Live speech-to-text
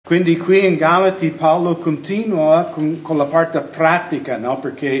Quindi qui in Galati Paolo continua con la parte pratica, no?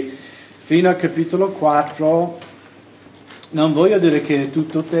 Perché fino al capitolo 4, non voglio dire che è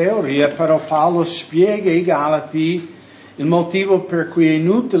tutto teoria, però Paolo spiega ai Galati il motivo per cui è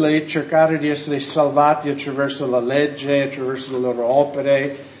inutile cercare di essere salvati attraverso la legge, attraverso le loro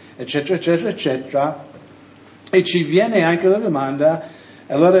opere, eccetera, eccetera, eccetera. E ci viene anche la domanda,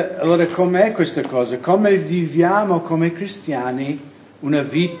 allora com'è questa cosa? Come viviamo come cristiani una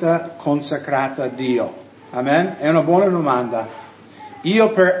vita consacrata a Dio? Amen? È una buona domanda.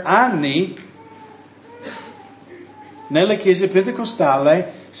 Io per anni nella chiesa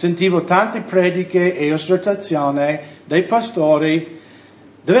pentecostale sentivo tante prediche e esortazioni dai pastori: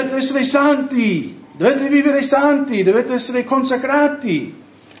 dovete essere santi, dovete vivere santi, dovete essere consacrati.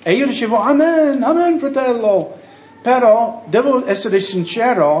 E io dicevo amen, amen fratello. Però devo essere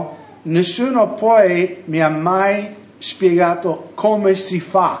sincero, nessuno poi mi ha mai spiegato come si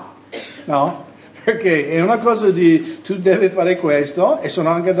fa, no? Perché è una cosa di tu devi fare questo e sono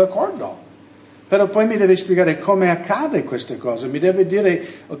anche d'accordo. Però poi mi deve spiegare come accade questa cosa, mi deve dire,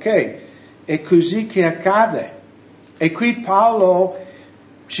 ok, è così che accade. E qui Paolo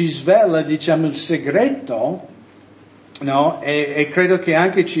ci svela, diciamo, il segreto, no? E credo che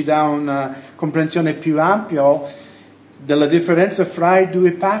anche ci dà una comprensione più ampia della differenza fra i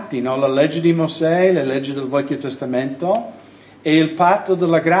due patti, no? La legge di Mosè, la legge del Vecchio Testamento e il patto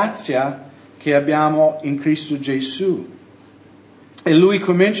della grazia che abbiamo in Cristo Gesù. E lui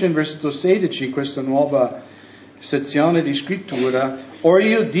comincia in versetto 16 questa nuova sezione di scrittura: ora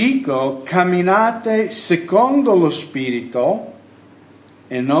io dico, camminate secondo lo Spirito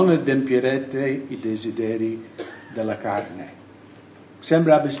e non adempirete i desideri della carne.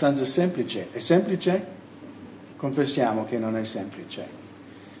 Sembra abbastanza semplice. È semplice? Confessiamo che non è semplice.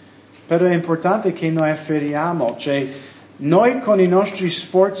 Però è importante che noi afferriamo, cioè noi con i nostri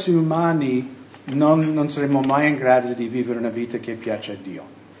sforzi umani non saremo mai in grado di vivere una vita che piace a Dio.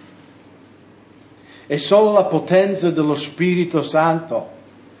 È solo la potenza dello Spirito Santo.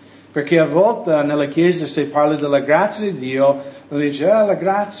 Perché a volte nella Chiesa si parla della grazia di Dio, uno dice, la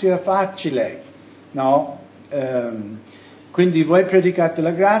grazia è facile, no? Quindi voi predicate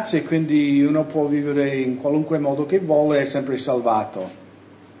la grazia e quindi uno può vivere in qualunque modo che vuole e è sempre salvato.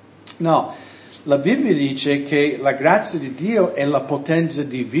 No, la Bibbia dice che la grazia di Dio è la potenza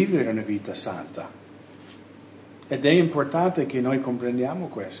di vivere una vita santa. Ed è importante che noi comprendiamo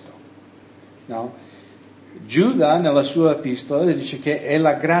questo, no? Giuda nella sua epistola dice che è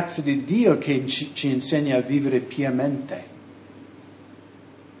la grazia di Dio che ci insegna a vivere piamente.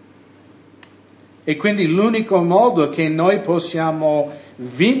 E quindi l'unico modo che noi possiamo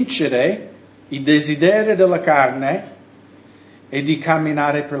vincere i desideri della carne è di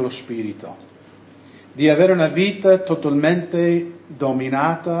camminare per lo Spirito, di avere una vita totalmente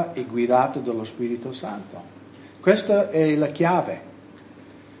dominata e guidata dallo Spirito Santo. Questa è la chiave.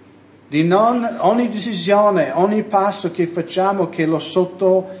 Ogni decisione, ogni passo che facciamo, che lo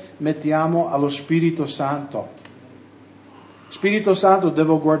sottomettiamo allo Spirito Santo. Spirito Santo,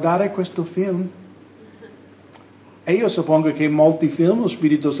 devo guardare questo film? E io suppongo che in molti film lo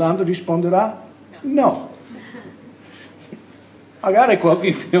Spirito Santo risponderà no. Magari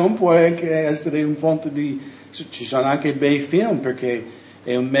qualche film può anche essere un fonte di... Ci sono anche bei film perché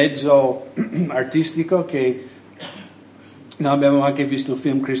è un mezzo artistico che... No, abbiamo anche visto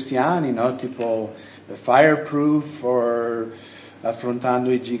film cristiani, no? Tipo Fireproof o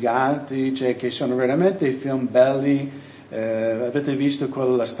Affrontando i giganti, cioè che sono veramente film belli. Avete visto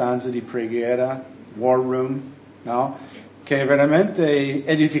quella stanza di preghiera, War Room, no? Che è veramente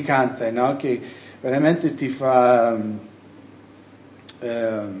edificante, no? Che veramente ti fa,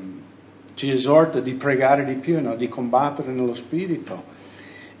 ci esorta di pregare di più, no? Di combattere nello spirito.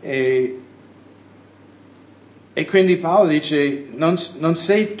 E quindi Paolo dice, non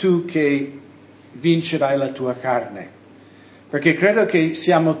sei tu che vincerai la tua carne, perché credo che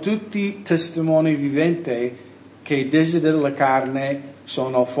siamo tutti testimoni viventi che i desideri della carne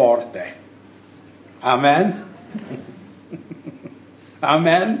sono forti. Amen?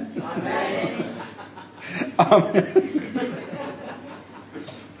 Amen? Amen. Amen.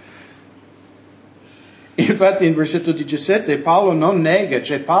 Infatti in versetto 17 Paolo non nega,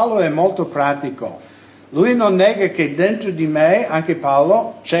 cioè Paolo è molto pratico. Lui non nega che dentro di me, anche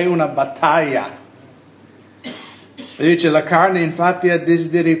Paolo, c'è una battaglia. Lui dice la carne infatti ha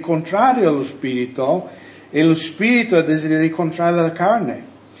desideri contrari allo spirito e lo spirito ha desideri contrari alla carne.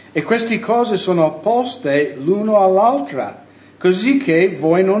 E queste cose sono opposte l'uno all'altra, così che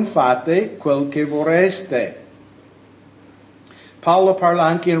voi non fate quel che vorreste. Paolo parla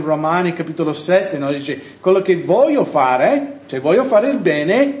anche in Romani capitolo 7, no? Dice quello che voglio fare, Cioè voglio fare il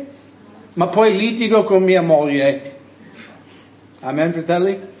bene, ma poi litigo con mia moglie. Amen,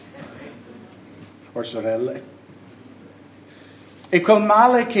 fratelli? O sorelle? E quel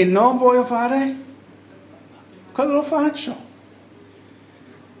male che non voglio fare, quello lo faccio.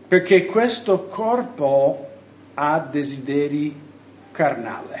 Perché questo corpo ha desideri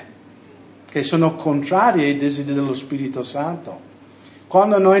carnali, che sono contrari ai desideri dello Spirito Santo.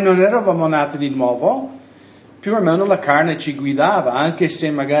 Quando noi non eravamo nati di nuovo, più o meno la carne ci guidava, anche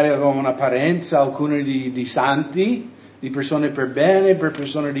se magari avevamo un'apparenza, alcuni di santi, di persone per bene, per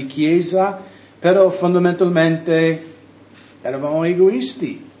persone di chiesa, però fondamentalmente eravamo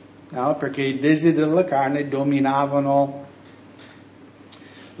egoisti, no? Perché i desideri della carne dominavano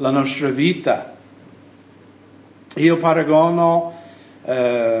la nostra vita. Io paragono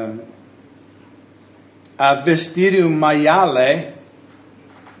a vestire un maiale,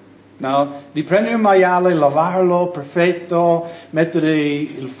 no? Di prendere un maiale, lavarlo perfetto, mettere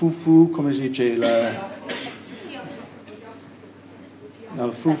il fufu, come si dice? Il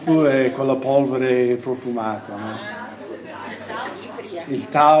fufu è quella polvere profumata, no? Il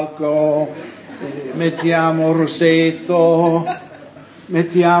talco, mettiamo il rossetto,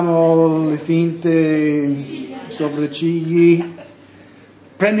 mettiamo le finte sopracciglia,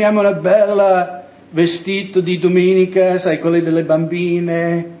 prendiamo una bella vestito di domenica, sai, quelli delle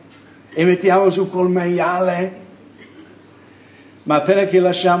bambine, e mettiamo su col maiale. Ma appena che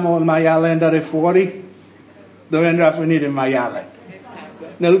lasciamo il maiale andare fuori, dove andrà a finire il maiale?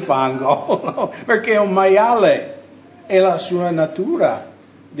 Nel fango, no? Perché un maiale è la sua natura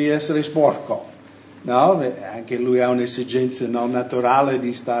di essere sporco, no? Anche lui ha un'esigenza non naturale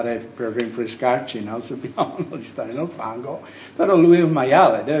di stare per rinfrescarci, no? Sappiamo di stare nel fango, però lui è un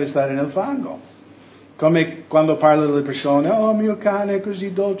maiale, deve stare nel fango. Come quando parla delle persone, oh mio cane è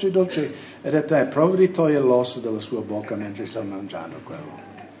così dolce, dolce, e te prova di togliere l'osso dalla sua bocca mentre sta mangiando quello.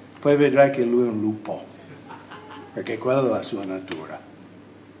 Poi vedrai che lui è un lupo, perché quella è la sua natura.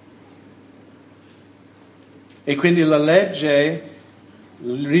 E quindi la legge,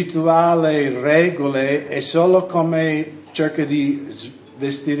 il rituale, le regole, è solo come cerca di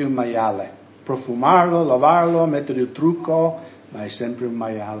vestire un maiale. Profumarlo, lavarlo, mettere il trucco, ma è sempre un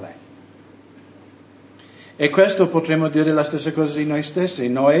maiale. E questo potremmo dire la stessa cosa di noi stessi.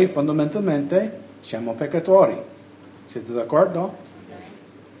 Noi fondamentalmente siamo peccatori. Siete d'accordo?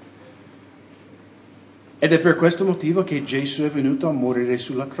 Ed è per questo motivo che Gesù è venuto a morire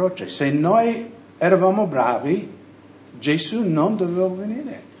sulla croce. Se noi eravamo bravi, Gesù non doveva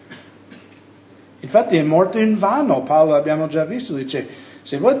venire. Infatti è morto in vano. Paolo abbiamo già visto, dice,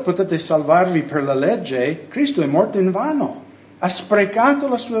 se voi potete salvarvi per la legge, Cristo è morto in vano. Ha sprecato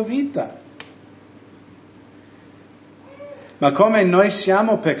la sua vita. Ma come noi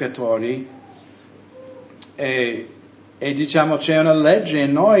siamo peccatori e diciamo c'è una legge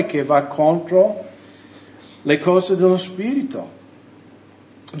in noi che va contro le cose dello Spirito.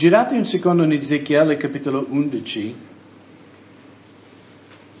 Girate un secondo in Ezechiele capitolo 11,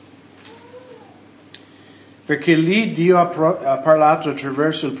 perché lì Dio ha parlato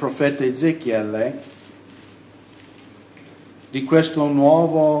attraverso il profeta Ezechiele di questo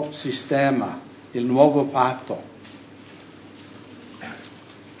nuovo sistema, il nuovo patto.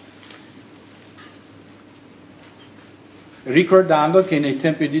 Ricordando che nei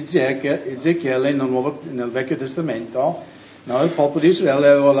tempi di Ezechiele nel Vecchio Testamento, no, il popolo di Israele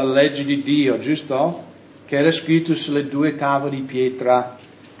aveva la legge di Dio, giusto? Che era scritto sulle 2 tavole di pietra,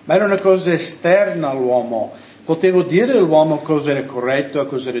 ma era una cosa esterna all'uomo. Potevo dire all'uomo cosa era corretto,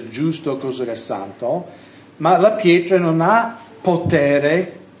 cosa era giusto, cosa era santo, ma la pietra non ha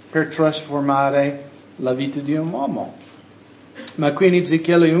potere per trasformare la vita di un uomo. Ma qui in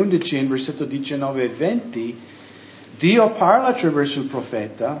Ezechiele 11, in versetto 19 e 20, Dio parla attraverso il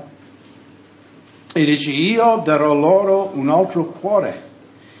profeta e dice, io darò loro un altro cuore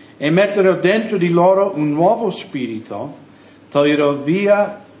e metterò dentro di loro un nuovo spirito, toglierò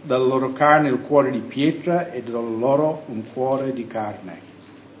via dalla loro carne il cuore di pietra e darò loro un cuore di carne,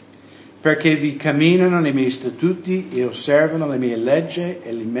 perché vi camminano nei miei statuti e osservano le mie leggi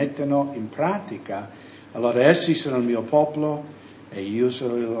e li mettono in pratica. Allora essi saranno il mio popolo e io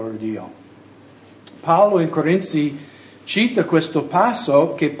sarò il loro Dio. Paolo in Corinzi cita questo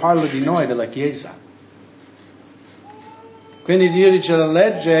passo che parla di noi, della Chiesa. Quindi Dio dice la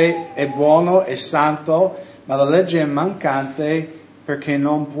legge è buono, è santo, ma la legge è mancante perché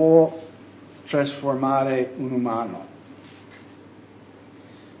non può trasformare un umano.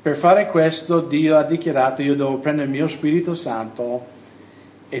 Per fare questo Dio ha dichiarato io devo prendere il mio Spirito Santo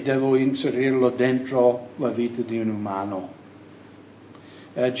e devo inserirlo dentro la vita di un umano.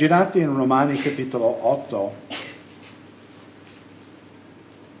 Girate in Romani capitolo 8.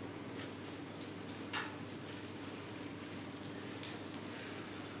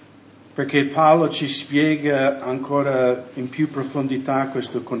 perché Paolo ci spiega ancora in più profondità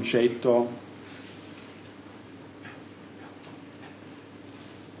questo concetto.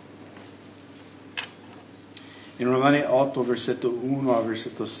 In Romani 8, versetto 1 a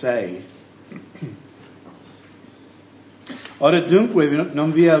versetto 6. Ora dunque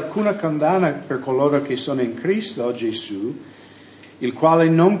non vi è alcuna condanna per coloro che sono in Cristo Gesù, il quale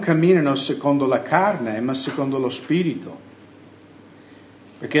non camminano secondo la carne, ma secondo lo Spirito.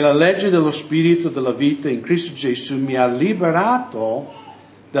 Perché la legge dello Spirito della vita in Cristo Gesù mi ha liberato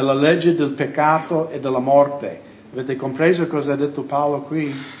dalla legge del peccato e della morte. Avete compreso cosa ha detto Paolo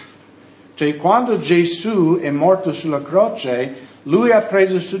qui? Cioè, quando Gesù è morto sulla croce, Lui ha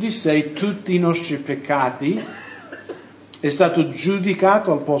preso su di sé tutti i nostri peccati, è stato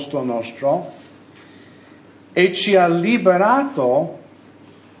giudicato al posto nostro e ci ha liberato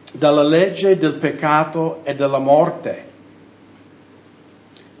dalla legge del peccato e della morte.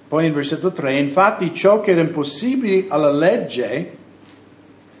 Poi in versetto 3, infatti ciò che era impossibile alla legge,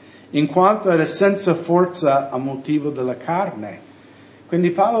 in quanto era senza forza a motivo della carne.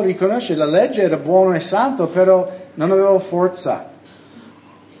 Quindi Paolo riconosce che la legge era buona e santa, però non aveva forza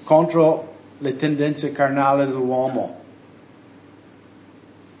contro le tendenze carnali dell'uomo.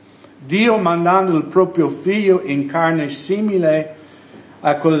 Dio, mandando il proprio figlio in carne simile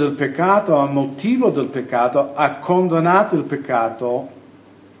a quella del peccato, a motivo del peccato, ha condannato il peccato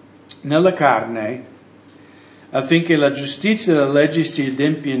nella carne, affinché la giustizia della legge si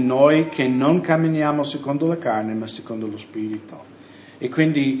adempia in noi che non camminiamo secondo la carne, ma secondo lo Spirito. E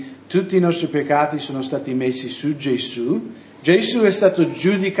quindi tutti i nostri peccati sono stati messi su Gesù. Gesù è stato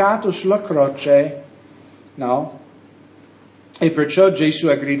giudicato sulla croce, no? E perciò Gesù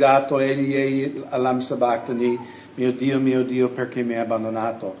ha gridato, egli all'am sabachthani, mio Dio, perché mi hai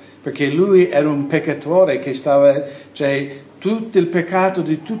abbandonato? Perché lui era un peccatore che stava, cioè, tutto il peccato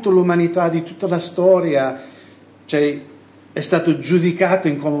di tutta l'umanità, di tutta la storia, cioè, è stato giudicato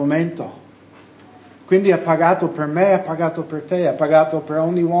in quel momento. Quindi ha pagato per me, ha pagato per te, ha pagato per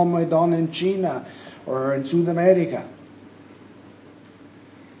ogni uomo e donna in Cina o in Sud America.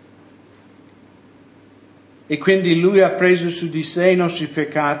 E quindi Lui ha preso su di sé i nostri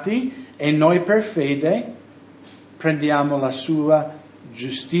peccati e noi per fede prendiamo la sua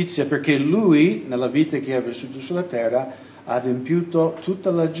giustizia, perché Lui, nella vita che ha vissuto sulla terra, ha adempiuto tutta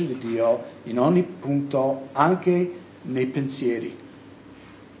la legge di Dio in ogni punto, anche nei pensieri.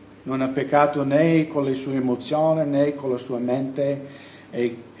 Non ha peccato né con le sue emozioni, né con la sua mente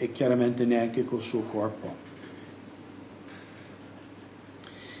e chiaramente neanche col suo corpo.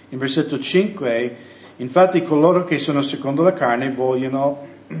 In versetto 5, infatti coloro che sono secondo la carne volgono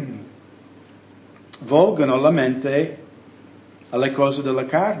la mente alle cose della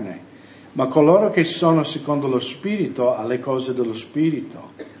carne, ma coloro che sono secondo lo Spirito alle cose dello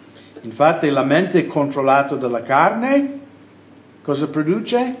Spirito. Infatti la mente controllata dalla carne, cosa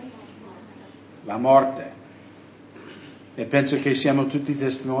produce? La morte. E penso che siamo tutti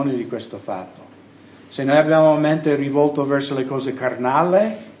testimoni di questo fatto. Se noi abbiamo la mente rivolta verso le cose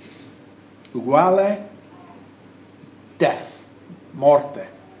carnali, uguale, death, morte,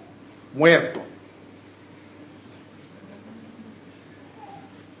 muerto.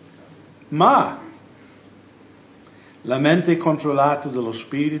 Ma la mente controllata dallo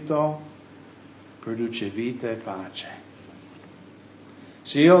Spirito produce vita e pace.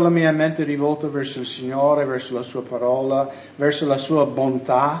 Se io ho la mia mente rivolta verso il Signore, verso la Sua parola, verso la Sua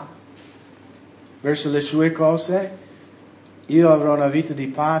bontà, verso le Sue cose, io avrò una vita di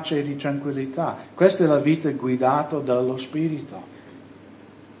pace e di tranquillità. Questa è la vita guidata dallo Spirito.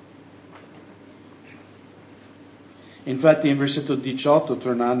 Infatti in versetto 18,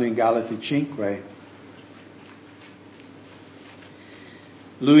 tornando in Galati 5,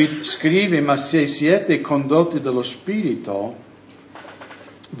 lui scrive, ma se siete condotti dallo Spirito,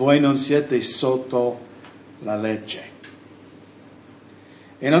 voi non siete sotto la legge.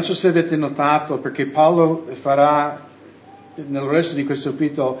 E non so se avete notato, perché Paolo farà nel resto di questo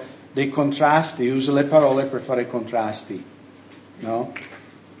capitolo dei contrasti, usa le parole per fare contrasti, no?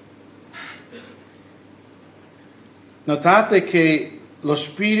 Notate che lo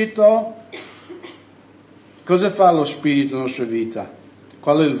Spirito, cosa fa lo Spirito nella nostra vita?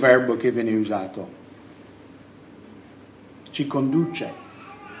 Qual è il verbo che viene usato? Ci conduce,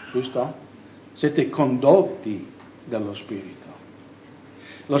 giusto? Siete condotti dallo Spirito.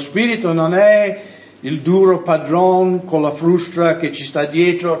 Lo Spirito non è il duro padrone con la frustra che ci sta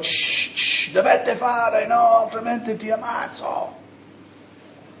dietro, dovete fare, no, altrimenti ti ammazzo.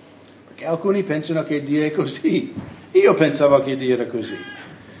 Perché alcuni pensano che Dio è così. Io pensavo che Dio era così.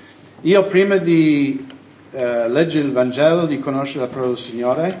 Io prima di leggere il Vangelo, di conoscere la parola del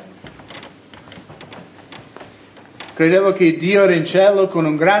Signore, Credevo che Dio era in cielo con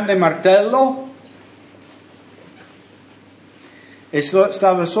un grande martello e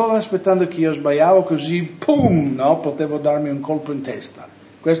stava solo aspettando che io sbagliavo, così, pum, no? Potevo darmi un colpo in testa.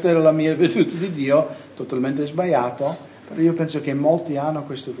 Questa era la mia veduta di Dio, totalmente sbagliato, però io penso che molti hanno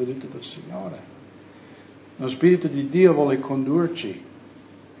questa veduta del Signore. Lo Spirito di Dio vuole condurci.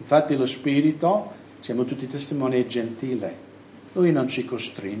 Infatti lo Spirito, siamo tutti testimoni, è gentile. Lui non ci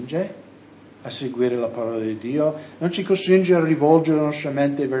costringe a seguire la parola di Dio, non ci costringe a rivolgere la nostra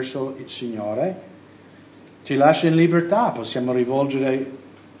mente verso il Signore, ci lascia in libertà, possiamo rivolgere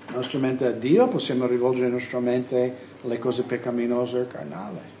la nostra mente a Dio, possiamo rivolgere la nostra mente alle cose peccaminose e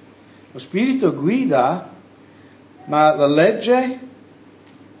carnali. Lo Spirito guida, ma la legge,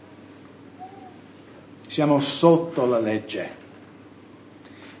 siamo sotto la legge.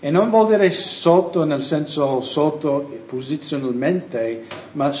 E non vuol dire sotto nel senso sotto posizionalmente,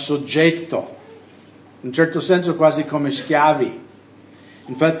 ma soggetto. In un certo senso quasi come schiavi.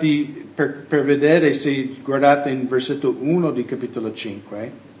 Infatti per vedere, se guardate in versetto 1 di capitolo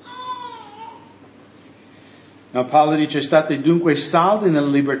 5, Paolo dice: state dunque saldi nella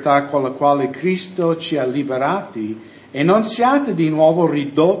libertà con la quale Cristo ci ha liberati e non siate di nuovo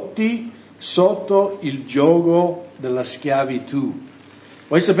ridotti sotto il giogo della schiavitù.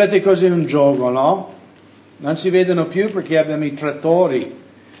 Voi sapete cos'è un giogo, no? Non si vedono più perché abbiamo i trattori,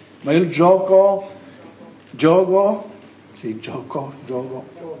 ma il gioco,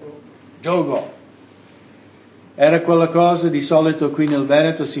 era quella cosa, di solito qui nel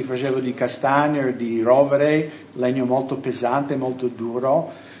Veneto si faceva di castagno o di rovere, legno molto pesante, molto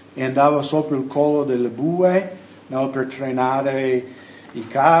duro, e andava sopra il collo delle bue, no, per trainare i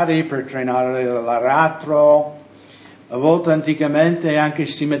carri, per trainare l'aratro. A volte anticamente anche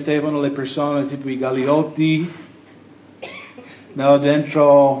si mettevano le persone tipo i galliotti, no,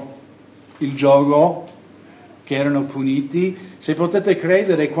 dentro il gioco, che erano puniti. Se potete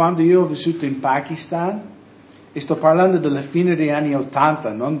credere, quando io ho vissuto in Pakistan, e sto parlando della fine degli anni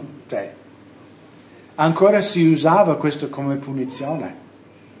 80, non te, ancora si usava questo come punizione.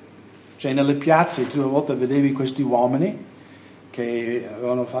 Cioè nelle piazze tu a volte vedevi questi uomini che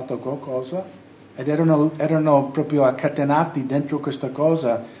avevano fatto qualcosa ed erano proprio accatenati dentro questa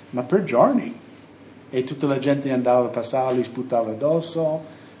cosa, ma per giorni. E tutta la gente andava a passare, li sputava addosso.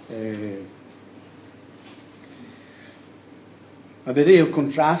 Ma vedete il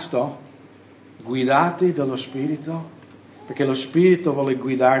contrasto? Guidati dallo Spirito? Perché lo Spirito vuole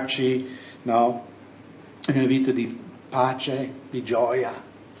guidarci, no, in una vita di pace, di gioia,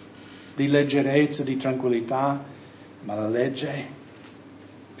 di leggerezza, di tranquillità, ma la legge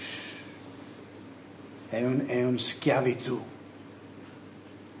è un schiavitù.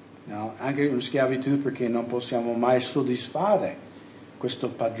 No? Anche una schiavitù perché non possiamo mai soddisfare questo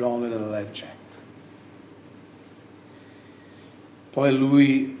padrone della legge.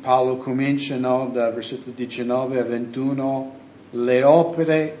 Poi Paolo comincia, no, da versetto 19 a 21, le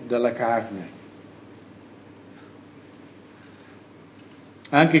opere della carne.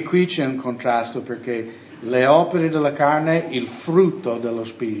 Anche qui c'è un contrasto perché le opere della carne, il frutto dello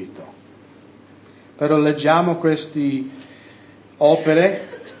Spirito. Però leggiamo queste opere.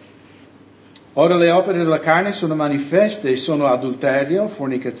 Ora le opere della carne sono manifeste e sono adulterio,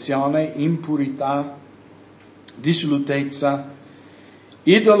 fornicazione, impurità, dissolutezza,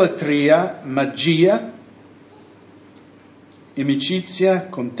 idolatria, magia, inimicizia,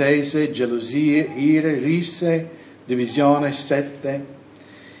 contese, gelosie, ire, risse, divisione, sette,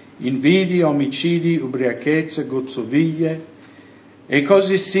 invidie, omicidi, ubriachezza, gozzoviglie e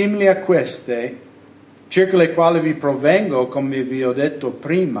cose simili a queste, circa le quali vi provengo, come vi ho detto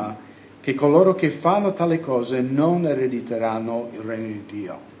prima, che coloro che fanno tali cose non erediteranno il regno di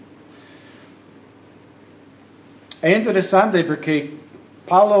Dio. È interessante perché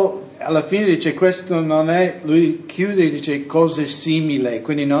Paolo alla fine dice questo non è, lui chiude e dice cose simili,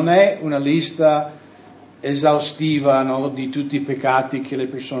 quindi non è una lista esaustiva, no, di tutti i peccati che le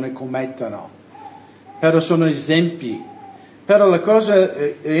persone commettono, però sono esempi. Però la cosa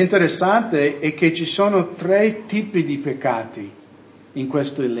interessante è che ci sono 3 tipi di peccati in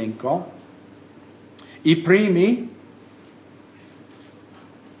questo elenco. I primi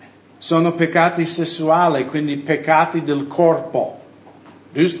sono peccati sessuali, quindi peccati del corpo,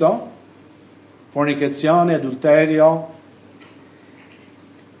 giusto? Fornicazione, adulterio.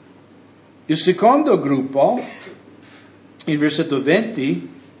 Il secondo gruppo, il versetto 20,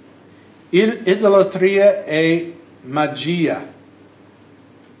 idolatria e magia.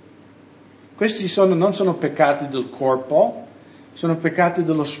 Questi non sono peccati del corpo, sono peccati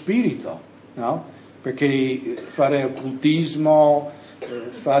dello spirito, no? Perché fare occultismo,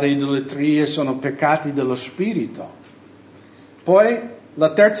 fare idolatria sono peccati dello spirito. Poi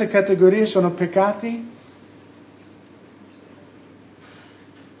la terza categoria sono peccati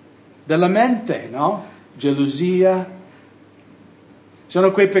della mente, no? Gelosia.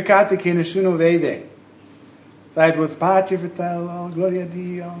 Sono quei peccati che nessuno vede. Sai, pace fratello, gloria a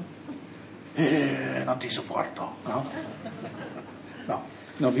Dio. Non ti sopporto, no? No,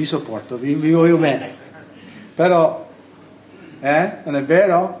 non vi sopporto, vi voglio bene. Però, non è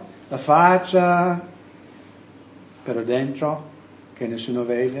vero? La faccia, però dentro, che nessuno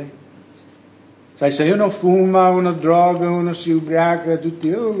vede. Sai, se uno fuma, uno droga, uno si ubriaca, tutti,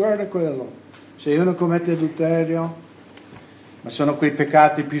 guarda quello. Se uno commette adulterio, ma sono quei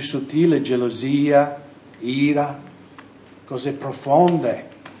peccati più sottili, gelosia, ira, cose profonde.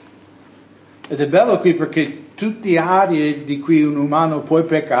 Ed è bello qui perché tutte le aree di cui un umano può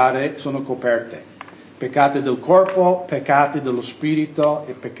peccare sono coperte. Peccati del corpo, peccati dello spirito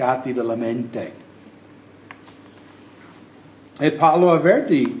e peccati della mente. E Paolo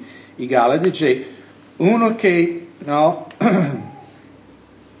avverti i Galati, dice, uno che, no,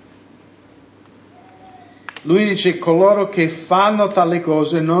 lui dice, coloro che fanno tali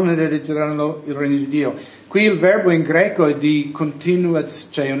cose non erediteranno il regno di Dio. Qui il verbo in greco è di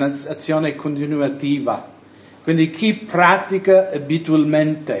cioè un'azione continuativa. Quindi chi pratica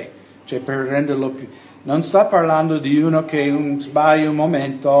abitualmente, cioè per renderlo più... Non sta parlando di uno che sbaglia un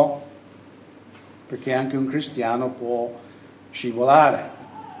momento, perché anche un cristiano può scivolare.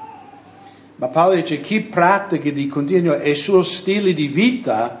 Ma Paolo dice, chi pratica di continuo e il suo stile di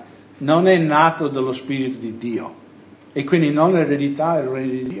vita non è nato dallo Spirito di Dio. E quindi non eredità il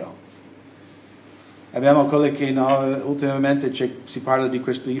regno di Dio. Abbiamo quelli che ultimamente si parla di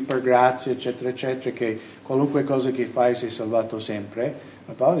questo ipergrazia, eccetera, eccetera, che qualunque cosa che fai sei salvato sempre.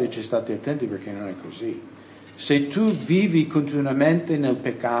 Ma Paolo dice state attenti perché non è così. Se tu vivi continuamente nel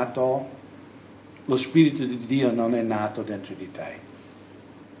peccato, lo Spirito di Dio non è nato dentro di te.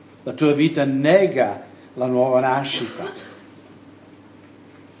 La tua vita nega la nuova nascita.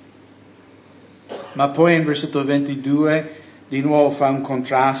 Ma poi in versetto 22 di nuovo fa un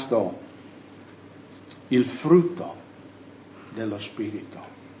contrasto. Il frutto dello Spirito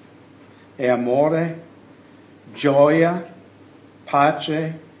è amore, gioia,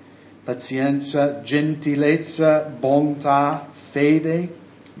 pace, pazienza, gentilezza, bontà, fede,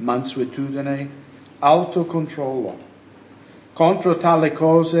 mansuetudine, autocontrollo. Contro tale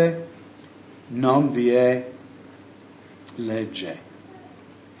cose non vi è legge.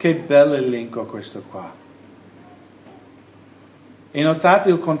 Che bello elenco questo qua. E notate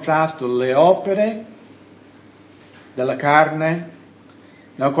il contrasto, le opere della carne.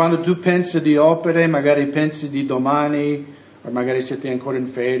 No, quando tu pensi di opere, magari pensi di domani, o magari siete ancora in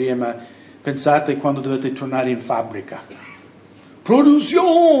ferie, ma pensate quando dovete tornare in fabbrica.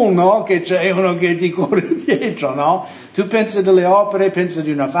 Produzione, no? Che c'è uno che ti corre dietro, no? Tu pensi delle opere, pensi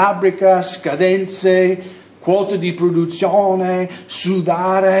di una fabbrica, scadenze, quote di produzione,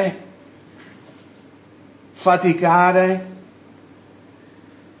 sudare, faticare.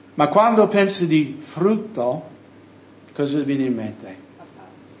 Ma quando pensi di frutto, cosa viene in mente?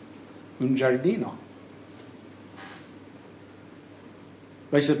 Un giardino.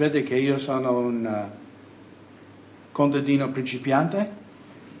 Voi sapete che io sono un contadino principiante?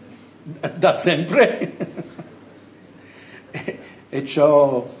 Da sempre. E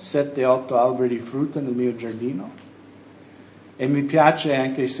ho 7-8 alberi di frutta nel mio giardino. E mi piace,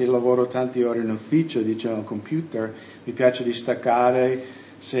 anche se lavoro tante ore in ufficio, diciamo al computer, mi piace di staccare,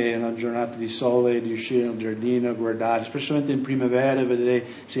 se è una giornata di sole, di uscire nel giardino, guardare, specialmente in primavera, vedere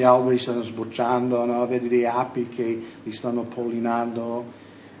se gli alberi stanno sbocciando, no? Vedere le api che li stanno pollinando,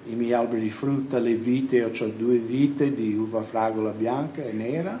 i miei alberi di frutta, le vite, io ho 2 vite di uva fragola bianca e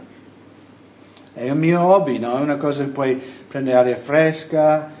nera. È un mio hobby, no? È una cosa che puoi prendere aria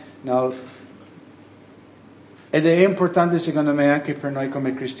fresca, no? Ed è importante secondo me anche per noi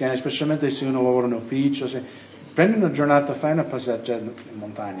come cristiani, specialmente se uno lavora in ufficio, prendi una giornata, fai una passeggiata in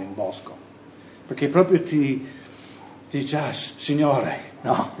montagna, in bosco, perché proprio ti dici, Signore,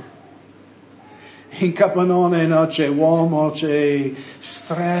 no? In Capannone, no, c'è uomo, c'è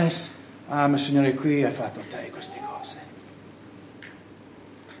stress, ma Signore qui hai fatto te queste cose.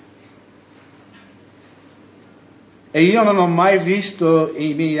 E io non ho mai visto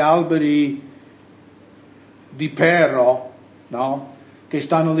i miei alberi di pero, no? Che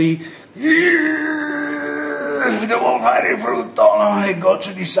stanno lì, devo fare frutto, no? E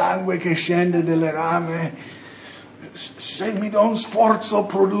gocce di sangue che scende dalle rame. Se mi do un sforzo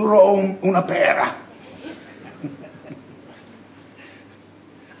produrrò una pera.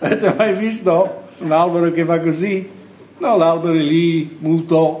 Avete mai visto un albero che fa così? No, l'albero è lì,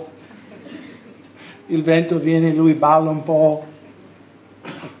 muto. Il vento viene, lui balla un po',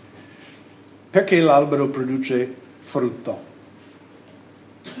 Perché l'albero produce frutto?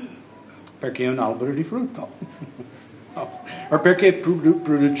 Perché è un albero di frutto. No. O perché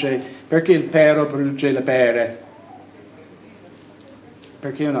il pero produce le pere?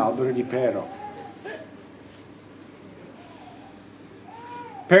 Perché è un albero di pero.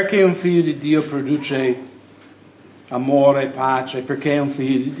 Perché un figlio di Dio produce amore e pace? Perché è un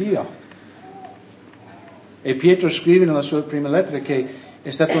figlio di Dio. E Pietro scrive nella sua prima lettera che è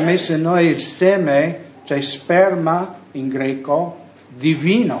stato messo in noi il seme, cioè sperma in greco,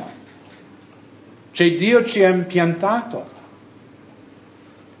 divino. Cioè Dio ci ha impiantato.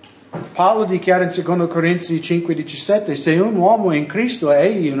 Paolo dichiara in 2 Corinzi 5,17: se un uomo è in Cristo,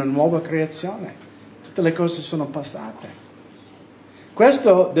 egli è una nuova creazione. Tutte le cose sono passate.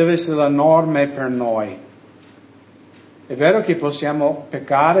 Questo deve essere la norma per noi. È vero che possiamo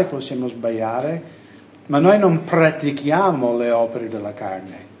peccare, possiamo sbagliare, ma noi non pratichiamo le opere della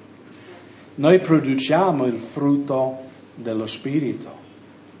carne. Noi produciamo il frutto dello Spirito.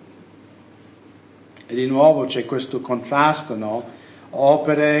 E di nuovo c'è questo contrasto, no?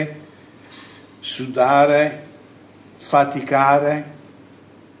 Opere, sudare, faticare,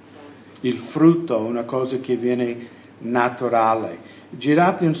 il frutto, una cosa che viene naturale.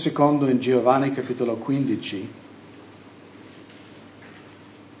 Girate un secondo in Giovanni capitolo 15.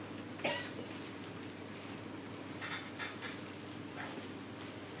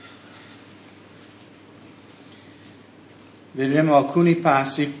 Vedremo alcuni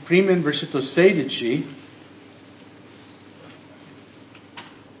passi, prima in versetto 16,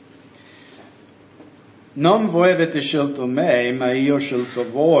 non voi avete scelto me, ma io ho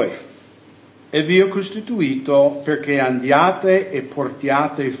scelto voi, e vi ho costituito perché andiate e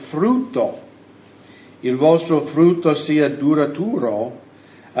portiate frutto, il vostro frutto sia duraturo,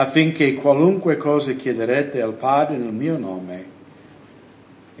 affinché qualunque cosa chiederete al Padre nel mio nome,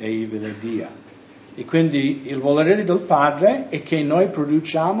 egli ve la dia. E quindi il volere del Padre è che noi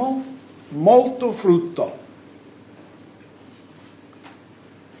produciamo molto frutto.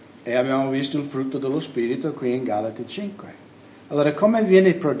 E abbiamo visto il frutto dello Spirito qui in Galati 5. Allora, come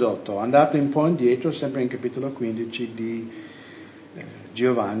viene prodotto? Andate un po' indietro, sempre in capitolo 15 di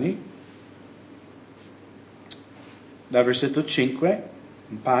Giovanni, dal versetto 5,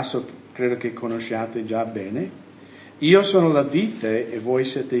 un passo credo che conosciate già bene. Io sono la vite e voi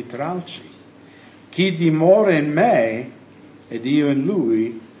siete i tralci. Chi dimora in me ed io in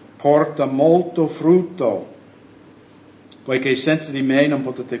lui porta molto frutto, poiché senza di me non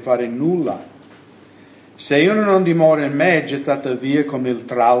potete fare nulla. Se uno non dimora in me è gettato via come il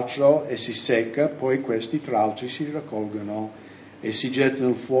tralcio e si secca, poi questi tralci si raccolgono e si gettano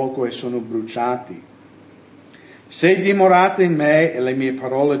nel fuoco e sono bruciati. Se dimorate in me e le mie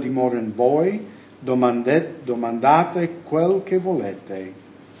parole dimorano in voi, domandate quel che volete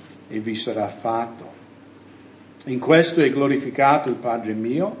e vi sarà fatto. In questo è glorificato il Padre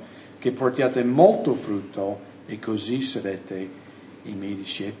mio, che portiate molto frutto e così sarete i miei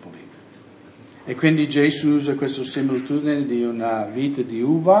discepoli. E quindi Gesù usa questa similitudine di una vite di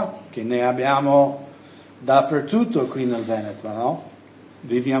uva, che ne abbiamo dappertutto qui nel Veneto, no?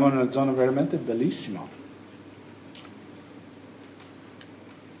 Viviamo in una zona veramente bellissima.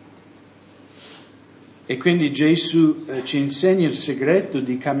 E quindi Gesù ci insegna il segreto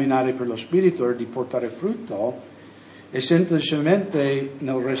di camminare per lo Spirito e di portare frutto è semplicemente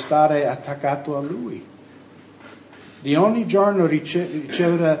nel restare attaccato a Lui. Di ogni giorno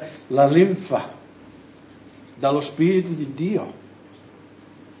ricevere la linfa dallo Spirito di Dio.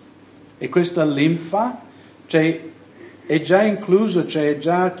 E questa linfa è già incluso, è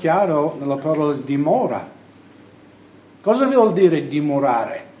già chiaro nella parola dimora. Cosa vuol dire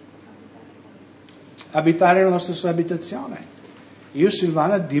dimorare? Abitare nella stessa abitazione. Io e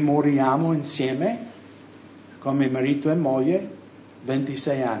Silvana dimoriamo insieme come marito e moglie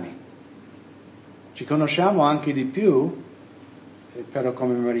 26 anni. Ci conosciamo anche di più, però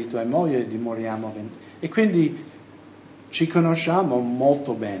come marito e moglie dimoriamo 20. E quindi ci conosciamo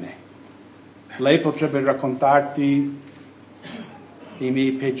molto bene. Lei potrebbe raccontarti i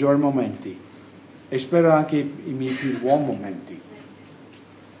miei peggiori momenti e spero anche i miei più buoni momenti.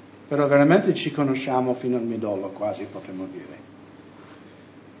 Però veramente ci conosciamo fino al midollo, quasi potremmo dire.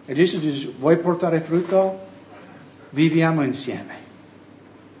 E Gesù dice, vuoi portare frutto? Viviamo insieme.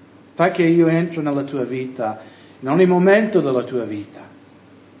 Fai che io entro nella tua vita, in ogni momento della tua vita,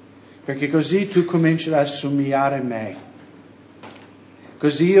 perché così tu comincerai a somigliare a me.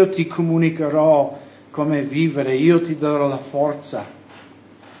 Così io ti comunicherò come vivere, io ti darò la forza.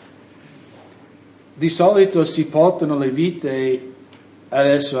 Di solito si portano le vite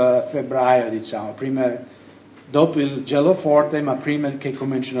adesso a febbraio, diciamo, prima, dopo il gelo forte, ma prima che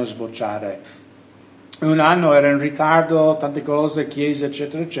cominciano a sbocciare un anno era in ritardo, tante cose, chiese,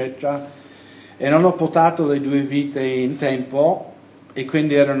 eccetera, eccetera, e non ho potato le 2 vite in tempo, e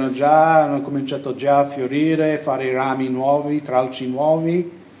quindi hanno cominciato già a fiorire, fare i rami nuovi, tralci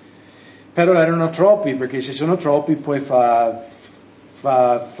nuovi, però erano troppi, perché se sono troppi poi fa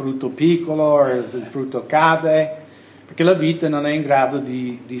frutto piccolo, il frutto cade, perché la vite non è in grado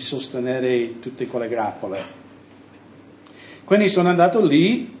di sostenere tutte quelle grappole. Quindi sono andato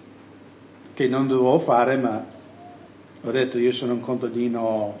lì, che non dovevo fare, ma ho detto io sono un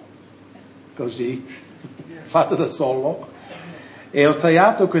contadino così, fatto da solo, e ho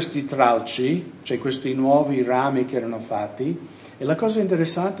tagliato questi tralci, cioè questi nuovi rami che erano fatti, e la cosa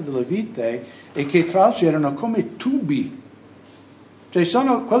interessante della vite è che i tralci erano come tubi, cioè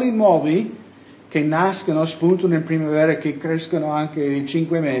sono quelli nuovi che nascono, spuntano in primavera, che crescono anche in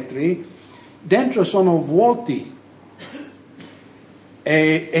 5 metri, dentro sono vuoti.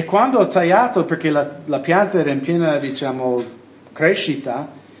 E quando ho tagliato, perché la pianta era in piena, diciamo,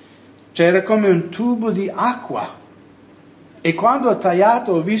 crescita, c'era come un tubo di acqua. E quando ho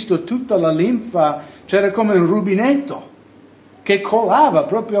tagliato ho visto tutta la linfa, c'era come un rubinetto che colava,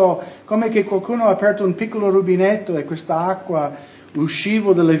 proprio come che qualcuno ha aperto un piccolo rubinetto e questa acqua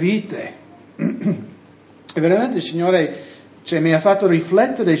usciva dalle vite. E veramente il Signore mi ha fatto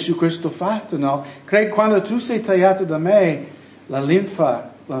riflettere su questo fatto, no? Craig, quando tu sei tagliato da me, la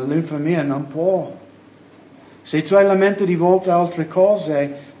linfa mia non può. Se tu hai la mente rivolta a altre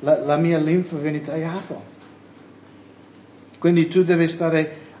cose, la mia linfa viene tagliata. Quindi tu devi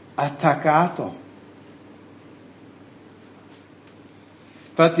stare attaccato.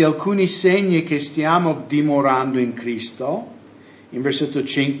 Infatti alcuni segni che stiamo dimorando in Cristo, in versetto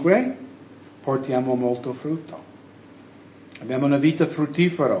 5, portiamo molto frutto. Abbiamo una vita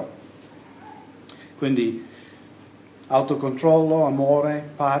fruttifera. Quindi autocontrollo, amore,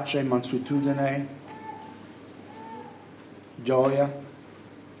 pace, mansuetudine, gioia.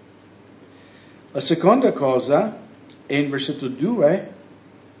 La seconda cosa è in versetto 2,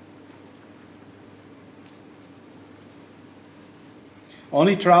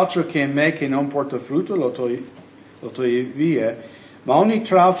 ogni tralcio che è in me che non porta frutto lo togli via, ma ogni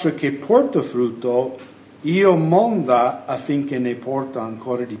tralcio che porta frutto io monda affinché ne porta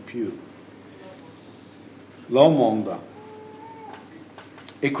ancora di più. Lo monda.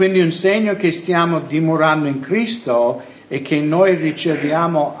 E quindi un segno che stiamo dimorando in Cristo è che noi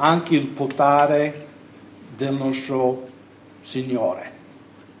riceviamo anche il potare del nostro Signore.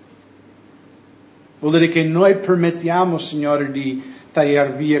 Vuol dire che noi permettiamo, Signore, di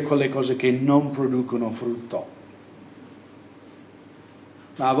tagliare via quelle cose che non producono frutto.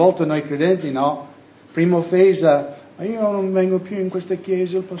 Ma a volte noi credenti no, prima offesa, io non vengo più in questa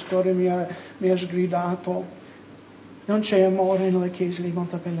chiesa, il pastore mi ha sgridato, non c'è amore nella chiesa di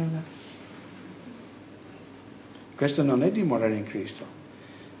Montapellone. Questo non è dimorare in Cristo.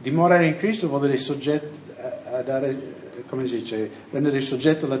 Dimorare in Cristo vuol dire rendere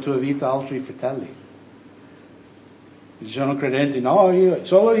soggetto la tua vita a altri fratelli. Ci sono credenti, no,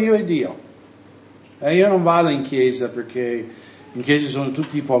 solo io e Dio. E io non vado in chiesa perché in chiesa sono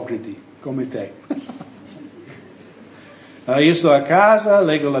tutti ipocriti, come te. Io sto a casa,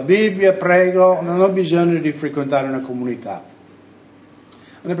 leggo la Bibbia, prego, non ho bisogno di frequentare una comunità.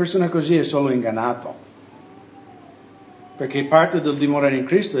 Una persona così è solo ingannato. Perché parte del dimorare in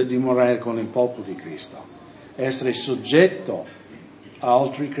Cristo è dimorare con il popolo di Cristo. Essere soggetto a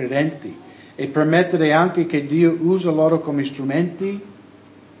altri credenti e permettere anche che Dio usa loro come strumenti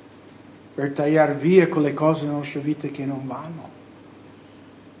per tagliare via quelle cose nella nostra vita che non vanno.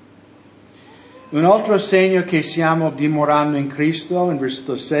 Un altro segno che stiamo dimorando in Cristo, in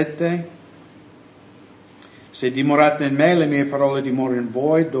versetto 7, se dimorate in me, le mie parole dimorano in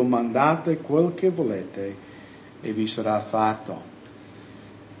voi, domandate quel che volete e vi sarà fatto.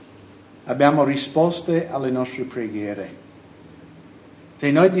 Abbiamo risposte alle nostre preghiere.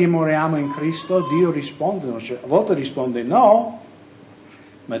 Se noi dimoriamo in Cristo, Dio risponde, a volte risponde no,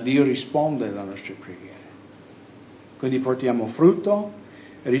 ma Dio risponde alle nostre preghiere. Quindi portiamo frutto,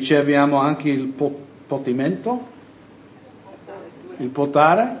 riceviamo anche il potimento, il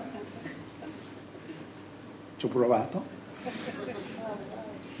potare. Ci ho provato.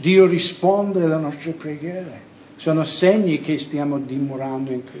 Dio risponde alle nostre preghiere. Sono segni che stiamo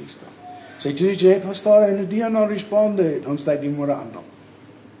dimorando in Cristo. Se tu dici, pastore, Dio non risponde, non stai dimorando.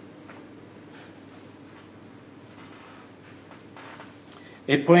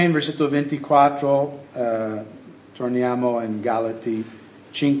 E poi in versetto 24 torniamo in Galati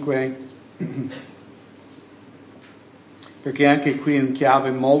 5, perché anche qui è un chiave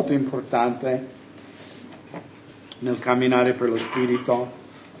molto importante nel camminare per lo Spirito.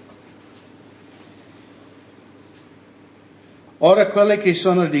 Ora quelli che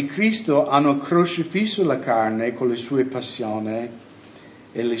sono di Cristo hanno crocifisso la carne con le sue passioni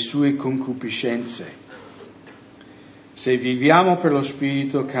e le sue concupiscenze. Se viviamo per lo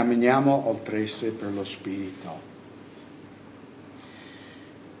Spirito, camminiamo oltresse per lo Spirito.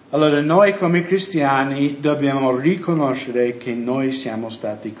 Allora noi come cristiani dobbiamo riconoscere che noi siamo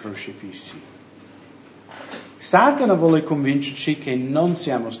stati crocifissi. Satana vuole convincerci che non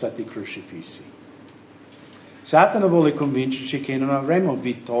siamo stati crocifissi. Satana vuole convincerci che non avremo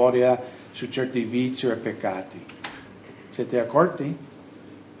vittoria su certi vizi e peccati. Siete accorti?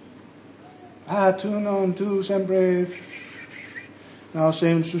 Tu sempre, no,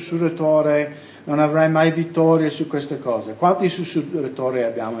 sei un sussurratore, non avrai mai vittoria su queste cose. Quanti sussurratori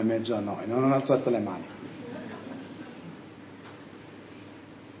abbiamo in mezzo a noi? Non alzate le mani.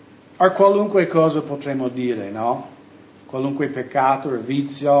 O qualunque cosa potremmo dire, no? Qualunque peccato o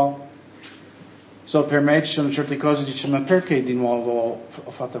vizio. Per me ci sono certe cose che dicono, ma perché di nuovo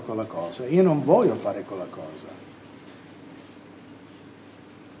ho fatto quella cosa? Io non voglio fare quella cosa.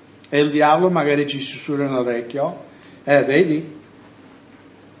 E il diavolo magari ci sussurra nell'orecchio, vedi,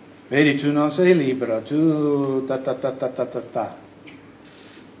 tu non sei libero, tu ta.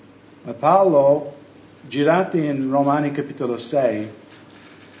 Ma Paolo, girati in Romani capitolo 6,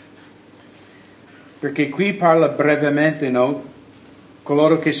 perché qui parla brevemente, no?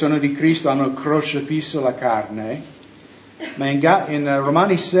 Coloro che sono di Cristo hanno crocifisso la carne, ma in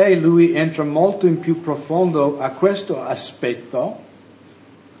Romani 6 lui entra molto in più profondo a questo aspetto,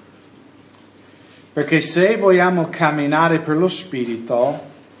 perché se vogliamo camminare per lo Spirito,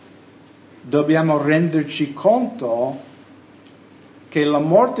 dobbiamo renderci conto che la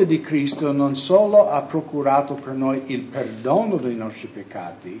morte di Cristo non solo ha procurato per noi il perdono dei nostri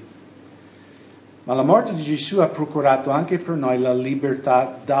peccati, ma la morte di Gesù ha procurato anche per noi la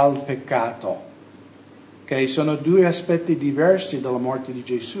libertà dal peccato. Okay? Sono due aspetti diversi della morte di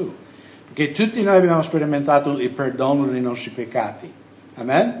Gesù. Perché tutti noi abbiamo sperimentato il perdono dei nostri peccati.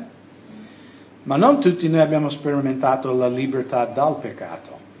 Amen? Ma non tutti noi abbiamo sperimentato la libertà dal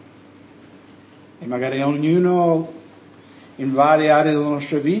peccato. E magari ognuno in varie aree della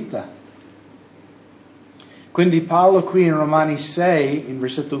nostra vita. Quindi Paolo qui in Romani 6, in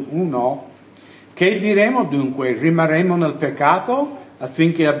versetto 1, che diremo dunque? Rimarremo nel peccato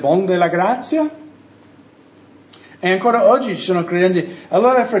affinché abbonde la grazia? E ancora oggi ci sono credenti,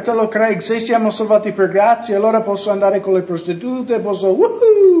 allora fratello Craig, se siamo salvati per grazia, allora posso andare con le prostitute,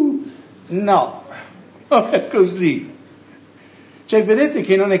 woohoo! No, non è così. Cioè, vedete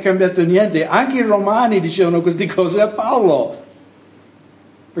che non è cambiato niente. Anche i romani dicevano queste cose a Paolo.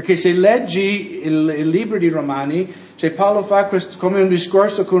 Perché se leggi il libro di Romani, cioè Paolo fa come un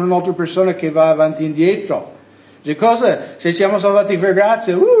discorso con un'altra persona che va avanti e indietro. Cioè cosa? Se siamo salvati per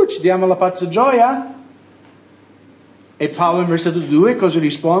grazia, ci diamo la pazza gioia? E Paolo in versetto 2 cosa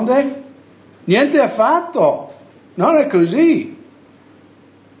risponde? Niente affatto. Non è così.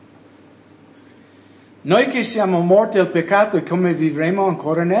 Noi che siamo morti al peccato e come vivremo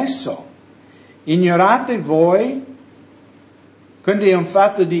ancora in esso? Ignorate voi? Quindi è un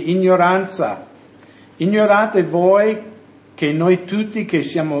fatto di ignoranza. Ignorate voi che noi tutti che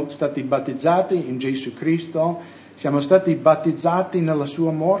siamo stati battezzati in Gesù Cristo, siamo stati battezzati nella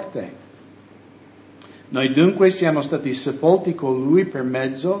sua morte. Noi dunque siamo stati sepolti con Lui per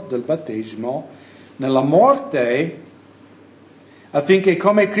mezzo del battesimo nella morte, affinché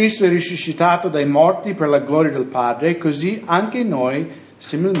come Cristo è risuscitato dai morti per la gloria del Padre, così anche noi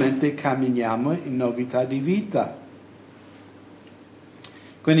similmente camminiamo in novità di vita.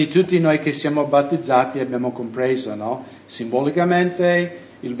 Quindi tutti noi che siamo battezzati abbiamo compreso, no? Simbolicamente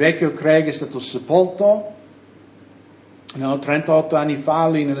il vecchio Craig è stato sepolto, no? 38 anni fa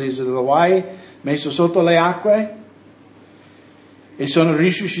lì nelle isole Hawaii, messo sotto le acque e sono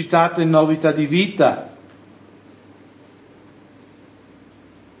risuscitato in novità di vita.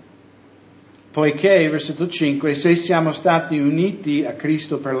 Poiché, versetto 5, se siamo stati uniti a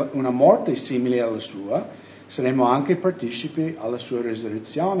Cristo per una morte simile alla sua, saremo anche partecipi alla sua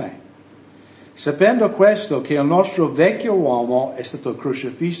resurrezione. Sapendo questo, che il nostro vecchio uomo è stato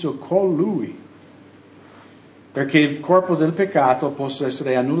crocifisso con Lui, perché il corpo del peccato possa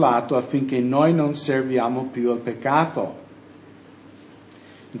essere annullato affinché noi non serviamo più al peccato.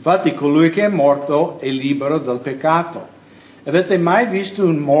 Infatti colui che è morto è libero dal peccato. Avete mai visto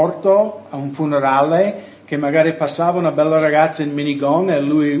un morto a un funerale che magari passava una bella ragazza in minigonna e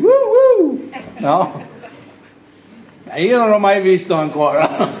lui no? Io non l'ho mai visto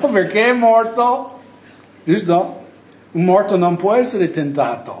ancora, perché è morto, giusto? Un morto non può essere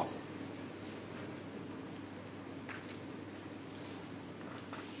tentato.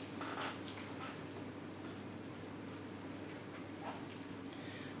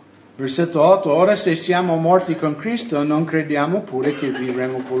 Versetto 8, ora se siamo morti con Cristo non crediamo pure che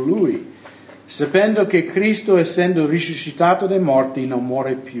vivremo con Lui, sapendo che Cristo, essendo risuscitato dai morti, non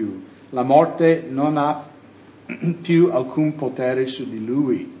muore più. La morte non ha più alcun potere su di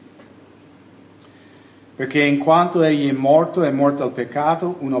Lui. Perché in quanto Egli è morto al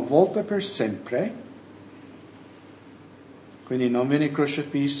peccato una volta per sempre, quindi non viene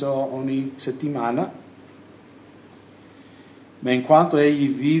crocifisso ogni settimana, ma in quanto Egli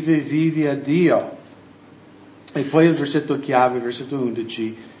vive a Dio. E poi il versetto chiave, versetto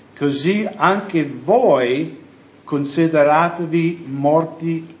 11, così anche voi consideratevi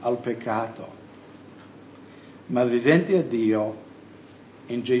morti al peccato, ma viventi a Dio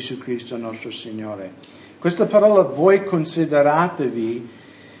in Gesù Cristo nostro Signore. Questa parola voi consideratevi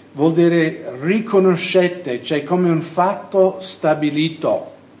vuol dire riconoscete, cioè come un fatto stabilito.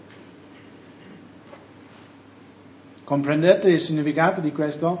 Comprendete il significato di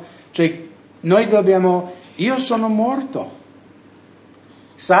questo? Cioè noi io sono morto.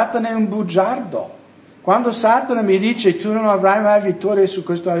 Satana è un bugiardo. Quando Satana mi dice tu non avrai mai vittoria su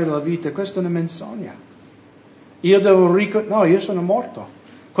quest'area della vita, questa è una menzogna. Io sono morto.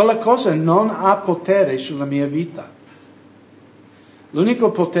 Quella cosa non ha potere sulla mia vita.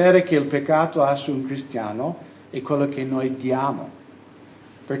 L'unico potere che il peccato ha su un cristiano è quello che noi diamo.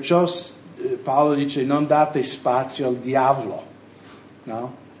 Perciò Paolo dice non date spazio al diavolo,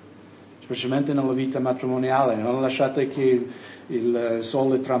 no? Specialmente nella vita matrimoniale, non lasciate che il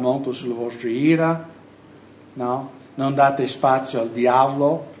sole tramonti sulla vostra ira, no? Non date spazio al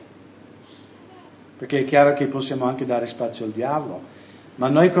diavolo, perché è chiaro che possiamo anche dare spazio al diavolo, ma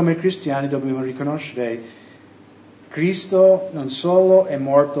noi come cristiani dobbiamo riconoscere Cristo non solo è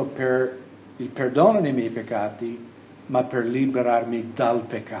morto per il perdono dei miei peccati, ma per liberarmi dal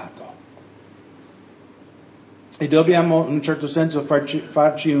peccato. E dobbiamo in un certo senso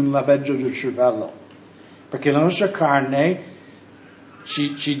farci un lavaggio del cervello, perché la nostra carne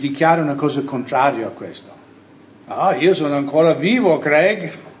ci dichiara una cosa contraria a questo. Io sono ancora vivo,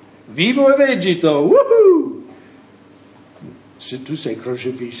 Craig, vivo e vegeto, woohoo! Se tu sei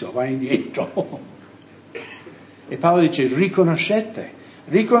crocifisso, vai indietro. E Paolo dice,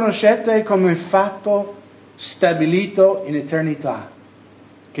 riconoscete come fatto stabilito in eternità,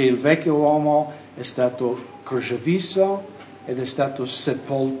 che il vecchio uomo è stato crocifisso ed è stato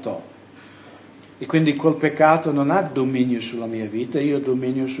sepolto. E quindi quel peccato non ha dominio sulla mia vita, io ho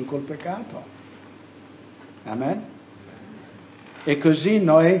dominio su quel peccato. Amen? E così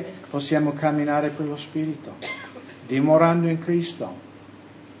noi possiamo camminare per lo Spirito, dimorando in Cristo,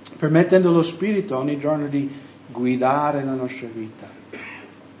 permettendo allo Spirito ogni giorno di guidare la nostra vita.